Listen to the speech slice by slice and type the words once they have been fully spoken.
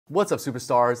What's up,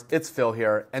 superstars? It's Phil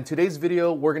here, and today's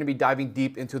video we're going to be diving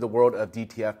deep into the world of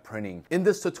DTF printing. In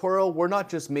this tutorial, we're not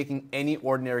just making any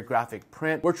ordinary graphic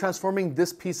print, we're transforming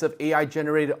this piece of AI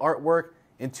generated artwork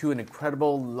into an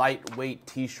incredible lightweight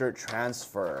t-shirt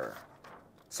transfer.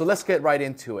 So let's get right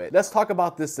into it. Let's talk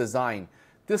about this design.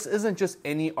 This isn't just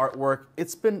any artwork,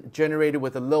 it's been generated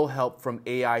with a little help from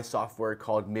AI software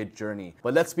called Midjourney.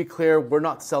 But let's be clear, we're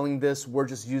not selling this, we're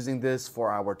just using this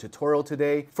for our tutorial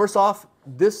today. First off,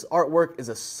 this artwork is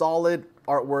a solid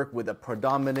artwork with a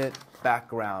predominant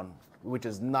background, which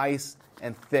is nice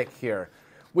and thick here,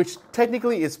 which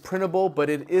technically is printable, but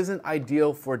it isn't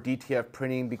ideal for DTF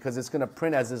printing because it's gonna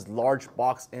print as this large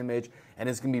box image and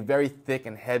it's gonna be very thick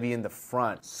and heavy in the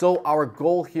front. So our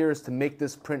goal here is to make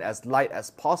this print as light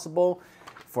as possible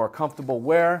for a comfortable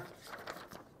wear,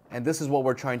 and this is what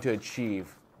we're trying to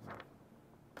achieve.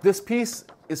 This piece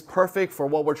is perfect for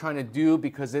what we're trying to do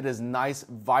because it is nice,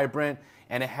 vibrant,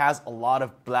 and it has a lot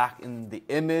of black in the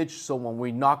image. So when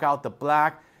we knock out the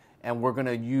black and we're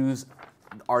gonna use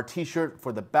our t-shirt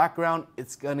for the background,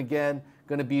 it's gonna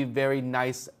be very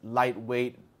nice,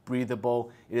 lightweight,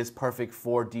 breathable. It is perfect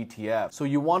for DTF. So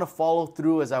you wanna follow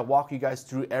through as I walk you guys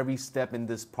through every step in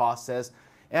this process.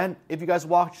 And if you guys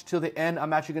watch till the end,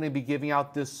 I'm actually gonna be giving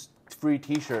out this free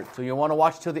t-shirt. So you wanna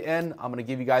watch till the end, I'm gonna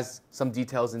give you guys some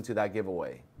details into that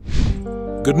giveaway.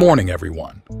 Good morning,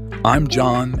 everyone. I'm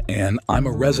John, and I'm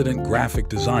a resident graphic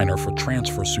designer for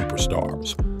Transfer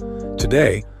Superstars.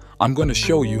 Today, I'm going to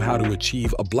show you how to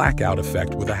achieve a blackout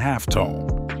effect with a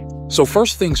halftone. So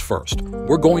first things first,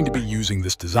 we're going to be using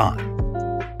this design.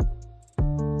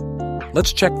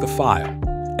 Let's check the file,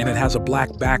 and it has a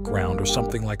black background or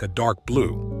something like a dark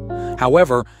blue.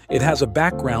 However, it has a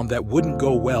background that wouldn't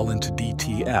go well into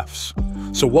DTFs.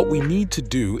 So what we need to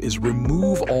do is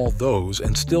remove all those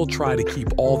and still try to keep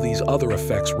all these other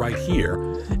effects right here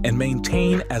and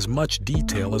maintain as much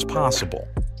detail as possible.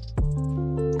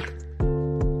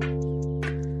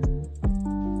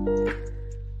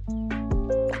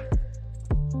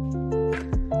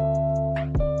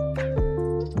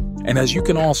 And as you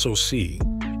can also see,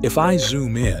 if I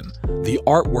zoom in, the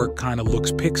artwork kind of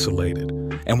looks pixelated,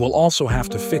 and we'll also have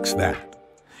to fix that.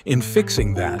 In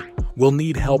fixing that, we'll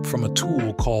need help from a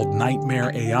tool called Nightmare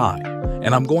AI,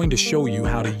 and I'm going to show you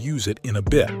how to use it in a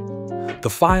bit. The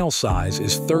file size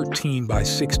is 13 by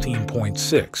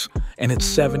 16.6, and it's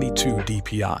 72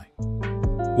 dpi.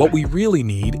 What we really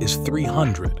need is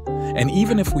 300, and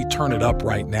even if we turn it up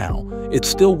right now, it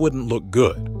still wouldn't look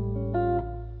good.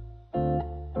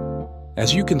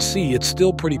 As you can see, it's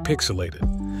still pretty pixelated,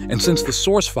 and since the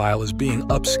source file is being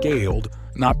upscaled,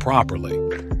 not properly,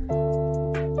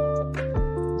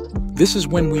 this is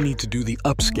when we need to do the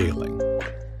upscaling.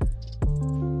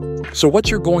 So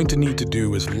what you're going to need to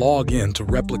do is log in to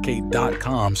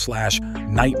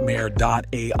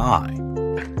replicate.com/nightmare.ai.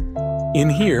 In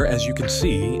here, as you can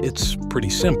see, it's pretty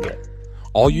simple.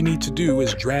 All you need to do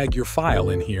is drag your file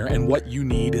in here, and what you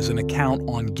need is an account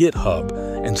on GitHub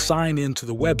and sign into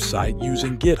the website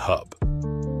using GitHub.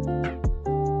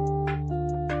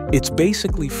 It's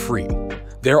basically free.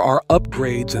 There are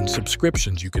upgrades and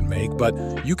subscriptions you can make, but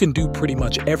you can do pretty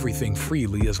much everything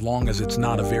freely as long as it's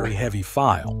not a very heavy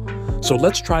file. So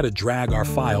let's try to drag our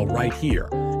file right here,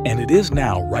 and it is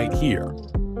now right here.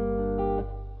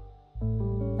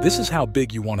 This is how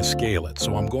big you want to scale it,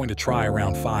 so I'm going to try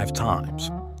around 5 times.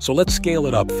 So let's scale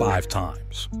it up 5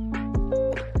 times.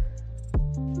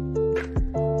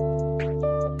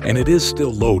 And it is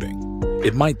still loading.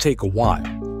 It might take a while.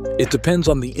 It depends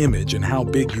on the image and how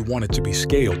big you want it to be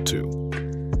scaled to.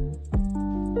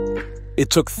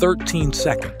 It took 13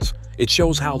 seconds. It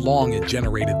shows how long it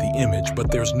generated the image,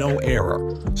 but there's no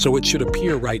error, so it should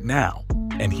appear right now.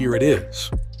 And here it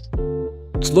is.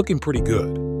 It's looking pretty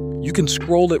good. You can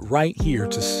scroll it right here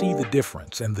to see the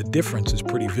difference, and the difference is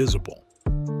pretty visible.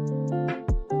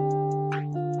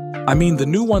 I mean, the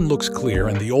new one looks clear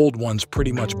and the old one's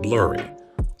pretty much blurry.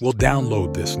 We'll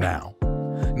download this now.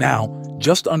 Now,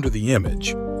 just under the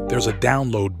image, there's a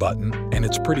download button, and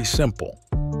it's pretty simple.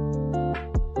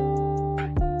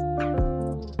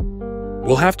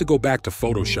 We'll have to go back to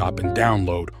Photoshop and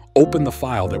download, open the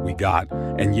file that we got,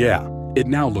 and yeah, it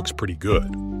now looks pretty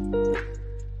good.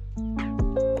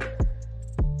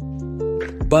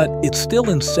 But it's still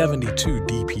in 72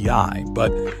 dpi,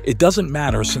 but it doesn't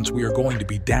matter since we are going to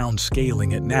be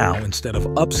downscaling it now instead of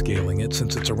upscaling it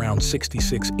since it's around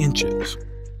 66 inches.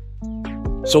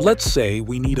 So let's say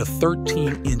we need a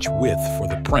 13-inch width for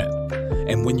the print,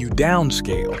 and when you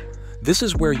downscale, this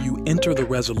is where you enter the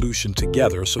resolution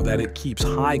together so that it keeps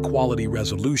high-quality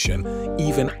resolution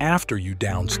even after you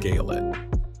downscale it.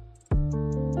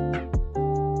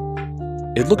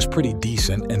 It looks pretty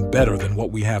decent and better than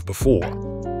what we have before.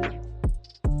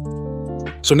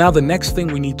 So now the next thing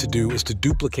we need to do is to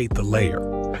duplicate the layer.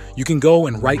 You can go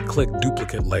and right-click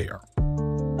Duplicate Layer.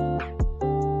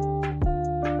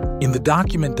 In the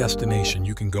document destination,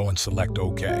 you can go and select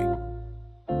OK.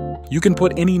 You can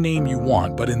put any name you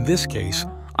want, but in this case,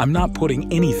 I'm not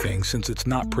putting anything since it's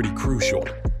not pretty crucial.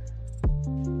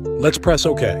 Let's press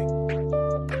OK.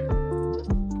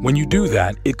 When you do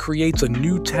that, it creates a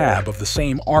new tab of the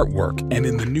same artwork and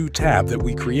in the new tab that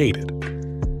we created.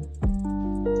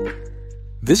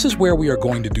 This is where we are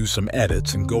going to do some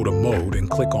edits and go to Mode and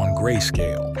click on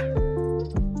Grayscale.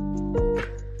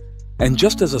 And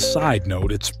just as a side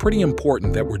note, it's pretty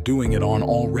important that we're doing it on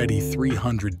already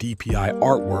 300 DPI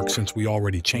artwork since we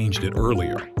already changed it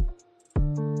earlier.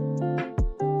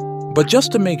 But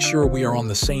just to make sure we are on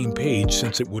the same page,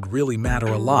 since it would really matter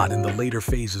a lot in the later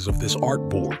phases of this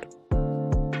artboard.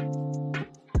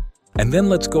 And then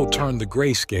let's go turn the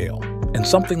grayscale, and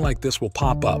something like this will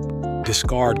pop up,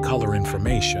 discard color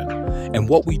information. And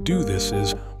what we do this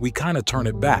is, we kind of turn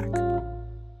it back.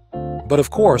 But of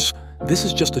course, this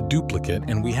is just a duplicate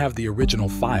and we have the original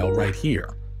file right here.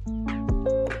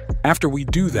 After we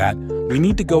do that, we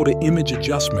need to go to Image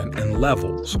Adjustment and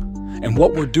Levels. And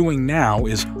what we're doing now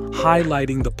is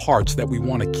highlighting the parts that we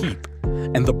want to keep,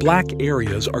 and the black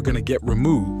areas are going to get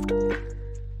removed.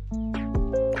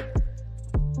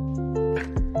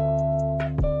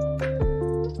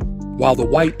 While the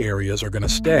white areas are going to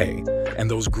stay, and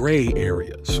those gray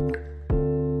areas,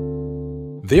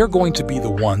 they're going to be the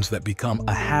ones that become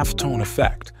a halftone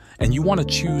effect, and you want to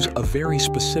choose a very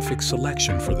specific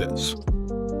selection for this.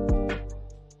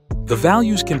 The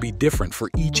values can be different for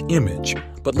each image,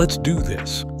 but let's do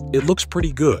this. It looks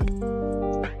pretty good.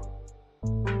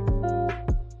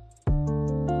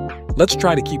 Let's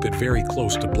try to keep it very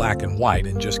close to black and white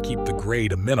and just keep the gray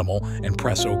to minimal and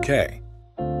press OK.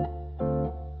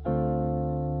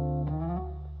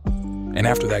 And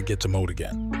after that, get to Mode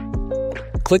again.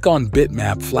 Click on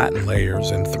Bitmap Flatten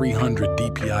Layers and 300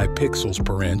 DPI pixels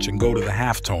per inch and go to the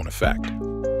halftone effect.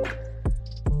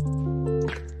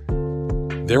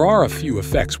 There are a few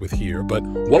effects with here, but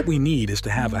what we need is to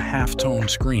have a halftone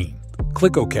screen.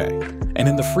 Click OK, and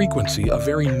in the frequency, a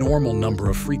very normal number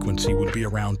of frequency would be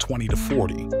around 20 to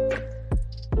 40.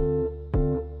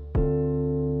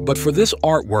 But for this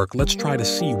artwork, let's try to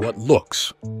see what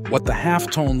the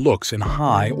halftone looks in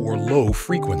high or low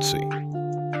frequency.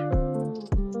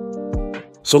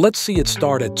 So let's see it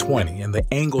start at 20, and the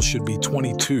angle should be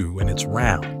 22, and it's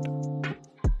round.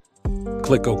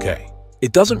 Click OK.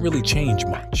 It doesn't really change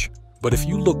much, but if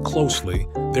you look closely,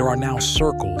 there are now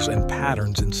circles and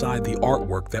patterns inside the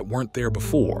artwork that weren't there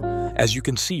before, as you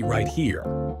can see right here.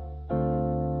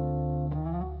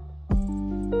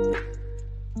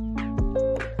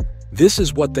 This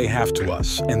is what they have to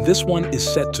us, and this one is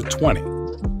set to 20.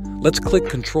 Let's click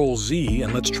Ctrl Z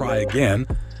and let's try again,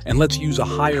 and let's use a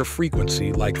higher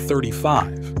frequency like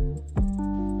 35.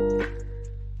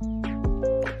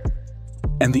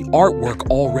 And the artwork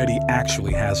already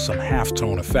actually has some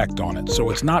halftone effect on it,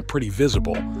 so it's not pretty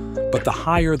visible, but the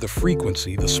higher the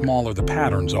frequency, the smaller the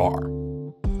patterns are.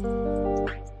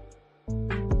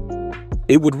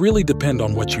 It would really depend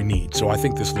on what you need, so I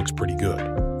think this looks pretty good.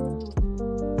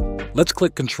 Let's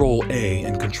click Ctrl A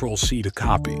and Ctrl C to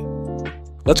copy.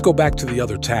 Let's go back to the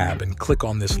other tab and click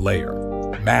on this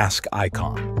layer, mask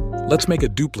icon. Let's make a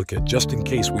duplicate just in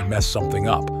case we mess something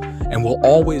up, and we'll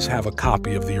always have a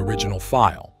copy of the original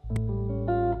file.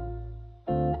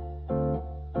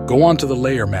 Go on to the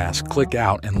layer mask, click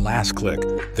out, and last click,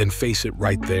 then face it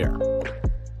right there.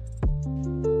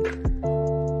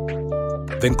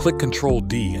 Then click Ctrl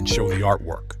D and show the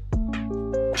artwork.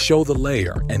 Show the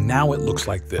layer, and now it looks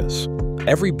like this.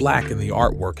 Every black in the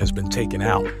artwork has been taken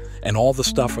out, and all the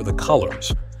stuff are the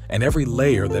colors, and every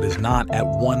layer that is not at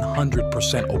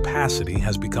 100% opacity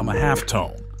has become a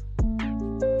halftone.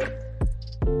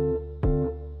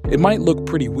 It might look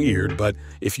pretty weird, but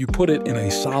if you put it in a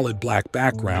solid black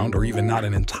background, or even not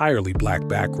an entirely black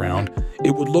background,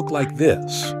 it would look like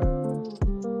this.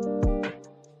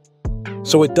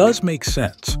 So it does make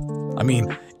sense. I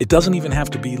mean, it doesn't even have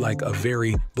to be like a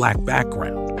very black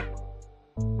background.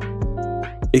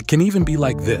 It can even be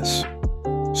like this.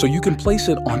 So you can place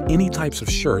it on any types of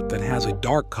shirt that has a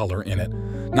dark color in it,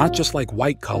 not just like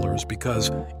white colors,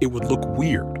 because it would look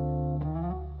weird.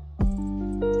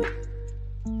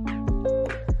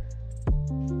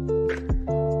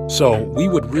 So we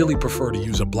would really prefer to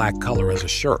use a black color as a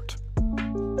shirt.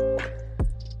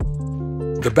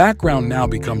 The background now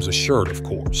becomes a shirt, of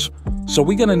course, so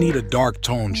we're gonna need a dark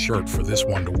tone shirt for this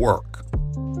one to work.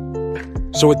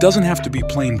 So it doesn't have to be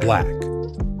plain black.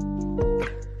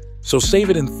 So save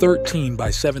it in 13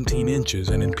 by 17 inches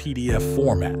and in PDF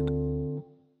format.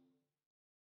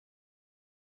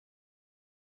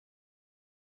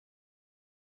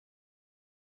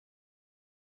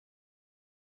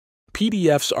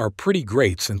 PDFs are pretty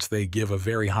great since they give a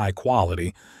very high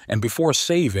quality, and before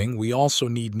saving, we also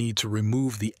need to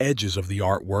remove the edges of the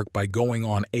artwork by going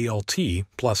on Alt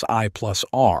plus I plus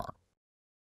R.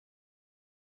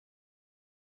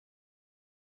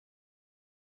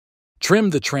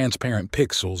 Trim the transparent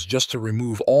pixels just to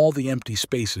remove all the empty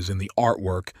spaces in the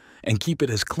artwork and keep it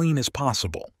as clean as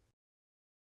possible.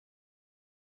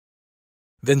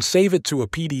 Then save it to a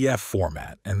PDF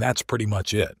format, and that's pretty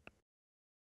much it.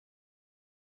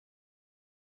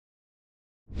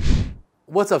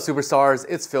 What's up, superstars?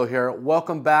 It's Phil here.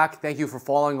 Welcome back. Thank you for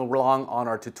following along on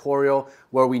our tutorial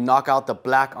where we knock out the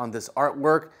black on this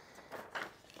artwork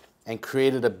and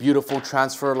created a beautiful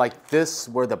transfer like this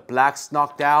where the black's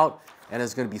knocked out and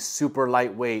it's going to be super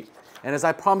lightweight. And as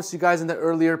I promised you guys in the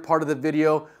earlier part of the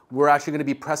video, we're actually going to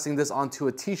be pressing this onto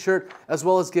a t-shirt as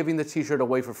well as giving the t-shirt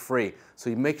away for free. So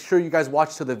you make sure you guys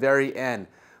watch to the very end.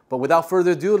 But without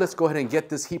further ado, let's go ahead and get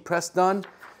this heat press done,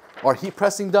 or heat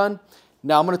pressing done.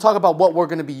 Now I'm going to talk about what we're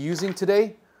going to be using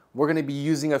today. We're going to be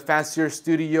using a Fancier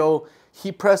Studio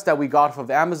heat press that we got off of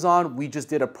Amazon. We just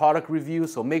did a product review,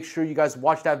 so make sure you guys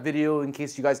watch that video in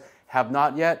case you guys have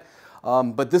not yet.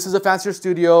 But this is a Fancier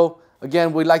Studio.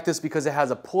 Again, we like this because it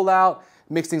has a pull-out,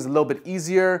 makes things a little bit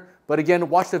easier. But again,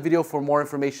 watch the video for more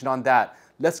information on that.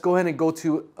 Let's go ahead and go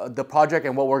to the project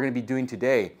and what we're going to be doing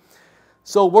today.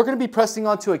 So we're going to be pressing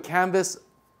onto a canvas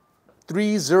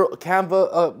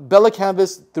Bella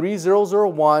Canvas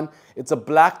 3001. It's a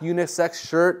black unisex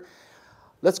shirt.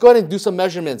 Let's go ahead and do some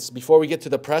measurements before we get to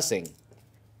the pressing.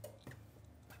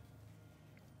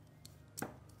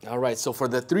 All right, so for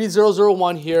the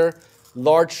 3001 here,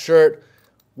 large shirt,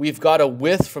 we've got a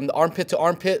width from the armpit to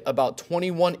armpit about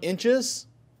 21 inches.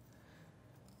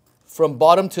 From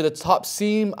bottom to the top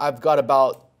seam, I've got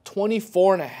about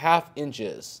 24.5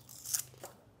 inches.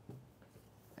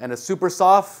 And it's super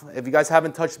soft. If you guys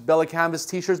haven't touched Bella Canvas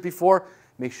t-shirts before,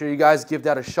 make sure you guys give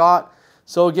that a shot.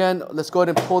 So again, let's go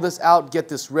ahead and pull this out, get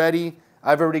this ready.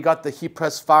 I've already got the heat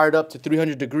press fired up to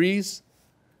 300 degrees.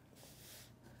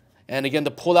 And again, the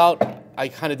pull out, I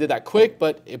kind of did that quick,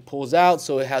 but it pulls out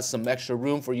so it has some extra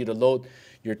room for you to load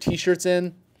your t-shirts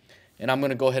in. And I'm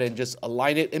gonna go ahead and just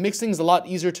align it. It makes things a lot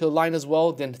easier to align as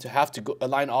well than to have to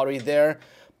align already there.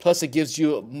 Plus, it gives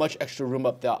you much extra room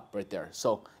up top right there.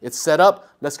 So it's set up.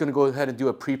 Let's go ahead and do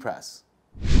a pre-press.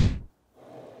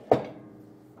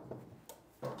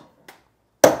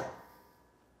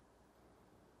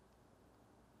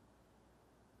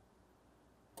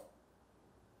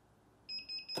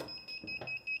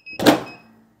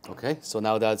 Okay, so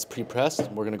now that it's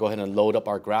pre-pressed, we're going to go ahead and load up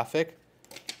our graphic.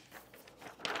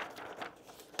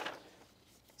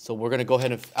 So we're going to go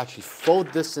ahead and actually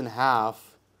fold this in half.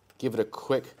 Give it a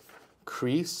quick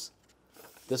crease.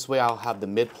 This way I'll have the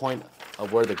midpoint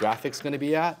of where the graphic's going to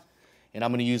be at. And I'm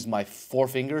going to use my 4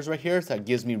 fingers right here. So that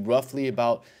gives me roughly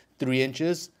about 3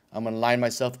 inches. I'm going to line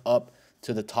myself up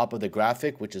to the top of the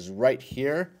graphic, which is right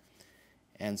here.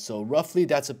 And so roughly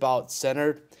that's about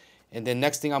centered. And then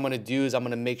next thing I'm going to do is I'm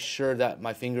going to make sure that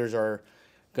my fingers are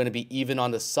going to be even on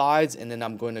the sides. And then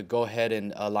I'm going to go ahead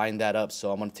and line that up.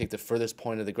 So I'm going to take the furthest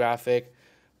point of the graphic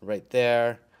right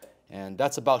there. And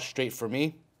that's about straight for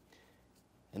me.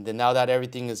 And then now that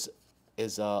everything is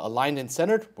aligned and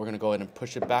centered, we're going to go ahead and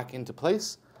push it back into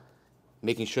place,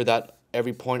 making sure that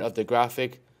every point of the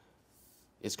graphic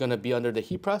is going to be under the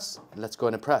heat press. And let's go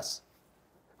ahead and press.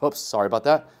 Oops, sorry about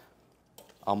that.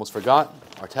 Almost forgot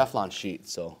our Teflon sheet.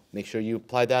 So make sure you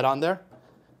apply that on there.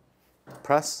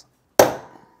 Press.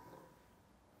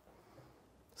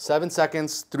 7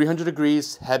 seconds, 300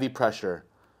 degrees, heavy pressure.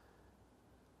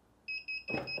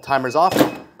 Timer's off.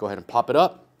 Go ahead and pop it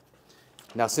up.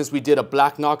 Now, since we did a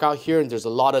black knockout here and there's a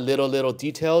lot of little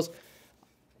details,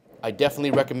 I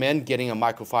definitely recommend getting a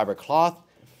microfiber cloth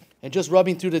and just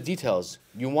rubbing through the details.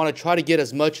 You want to try to get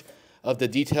as much of the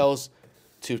details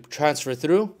to transfer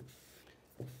through.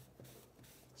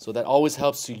 So that always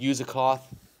helps to use a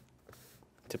cloth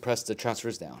to press the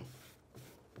transfers down.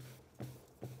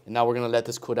 And now we're going to let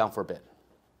this cool down for a bit.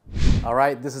 All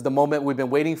right, this is the moment we've been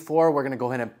waiting for. We're going to go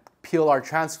ahead and peel our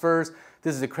transfers.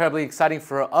 This is incredibly exciting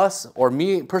for us, or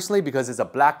me personally, because it's a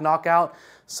black knockout.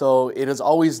 So it is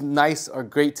always nice or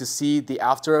great to see the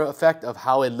after effect of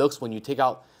how it looks when you take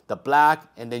out the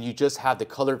black and then you just have the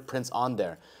colored prints on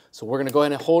there. So we're gonna go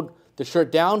ahead and hold the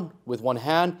shirt down with one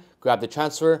hand, grab the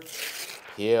transfer,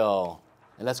 peel.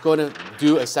 And let's go ahead and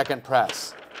do a second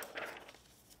press.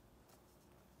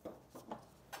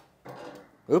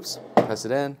 Oops, press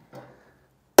it in.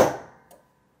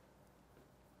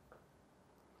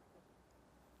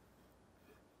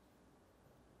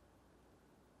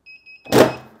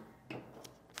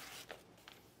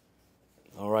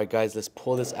 All right, guys, let's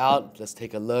pull this out. Let's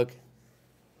take a look.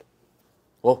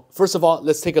 Well, first of all,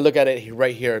 let's take a look at it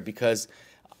right here, because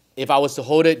if I was to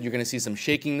hold it, you're going to see some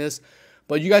shakiness.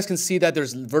 But you guys can see that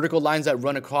there's vertical lines that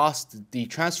run across the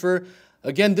transfer.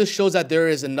 Again, this shows that there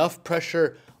is enough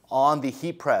pressure on the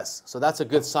heat press. So that's a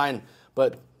good sign.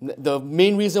 But the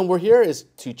main reason we're here is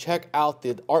to check out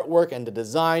the artwork and the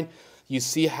design. You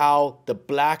see how the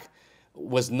black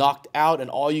was knocked out and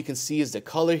all you can see is the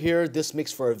color here. This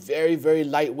makes for a very, very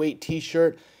lightweight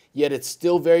t-shirt, yet it's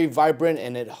still very vibrant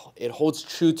and it holds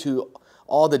true to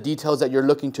all the details that you're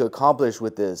looking to accomplish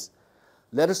with this.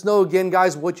 Let us know again,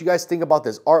 guys, what you guys think about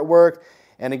this artwork.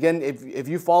 And again, if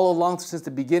you follow along since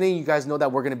the beginning, you guys know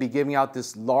that we're going to be giving out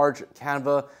this large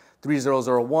Canva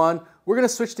 3001. We're going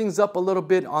to switch things up a little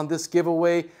bit on this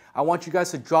giveaway. I want you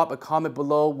guys to drop a comment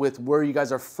below with where you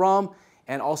guys are from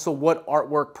and also what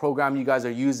artwork program you guys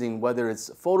are using, whether it's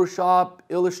Photoshop,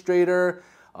 Illustrator,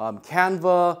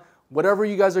 Canva, whatever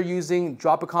you guys are using.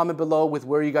 Drop a comment below with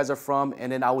where you guys are from,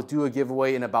 and then I will do a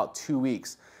giveaway in about 2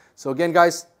 weeks. So again,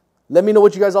 guys, let me know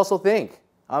what you guys also think.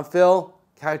 I'm Phil.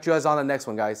 Catch you guys on the next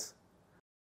one, guys.